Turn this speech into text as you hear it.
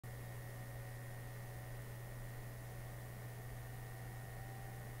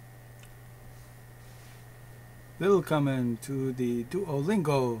Willkommen to the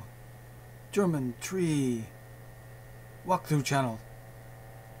Duolingo German tree walkthrough channel.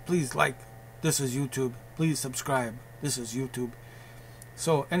 Please like. This is YouTube. Please subscribe. This is YouTube.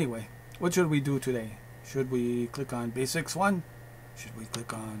 So anyway, what should we do today? Should we click on Basics 1? Should we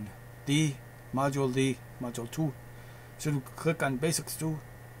click on D, Module 2? Should we click on Basics 2?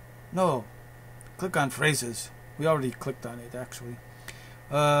 No. Click on Phrases. We already clicked on it actually.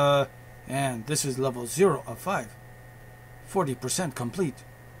 And this is level 0 of 5. 40% complete.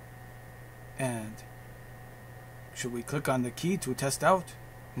 And should we click on the key to test out?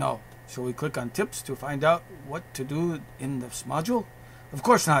 No. Should we click on tips to find out what to do in this module? Of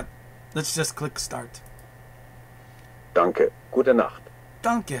course not. Let's just click start. Danke, gute Nacht.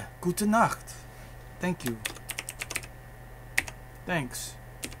 Danke, gute Nacht. Thank you. Thanks.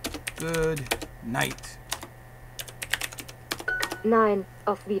 Good night. Nein,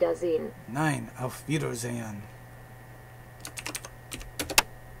 auf Wiedersehen. Nein, auf Wiedersehen.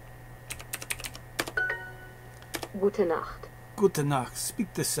 Gute Nacht. Gute Nacht.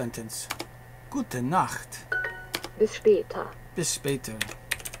 Speak this sentence. Gute Nacht. Bis später. Bis später.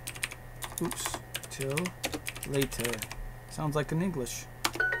 Oops. Till later. Sounds like in English.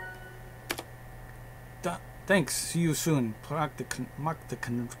 Thanks. See you soon. Mark the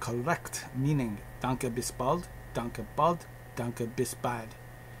correct meaning. Danke bis bald. Danke bald. Danke bis bald.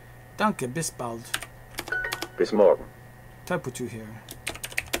 Danke bis bald. Bis morgen. Type what you hear.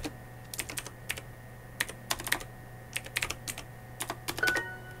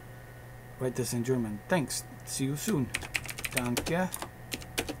 Write this in German. Thanks. See you soon. Danke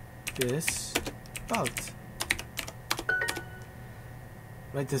bis bald.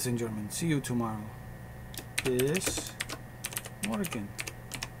 Write this in German. See you tomorrow. Bis morgen.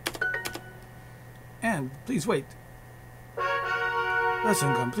 And please wait.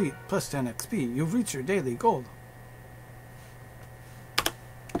 Lesson complete. Plus 10 XP. You've reached your daily goal.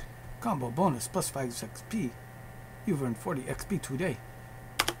 Combo bonus plus 5 XP. You've earned 40 XP today.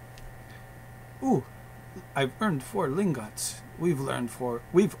 Ooh, I've earned 4 lingots. We've earned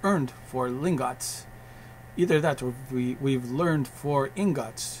 4 lingots. Either that or we've learned 4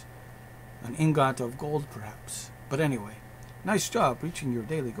 ingots. An ingot of gold perhaps. But anyway, nice job reaching your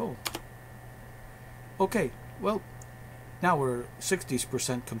daily goal. Okay, well, now we're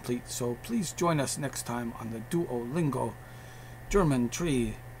 60% complete, so please join us next time on the Duolingo German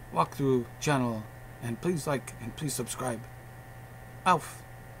tree walkthrough channel. And please like and please subscribe. Auf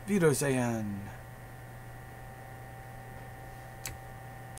Wiedersehen.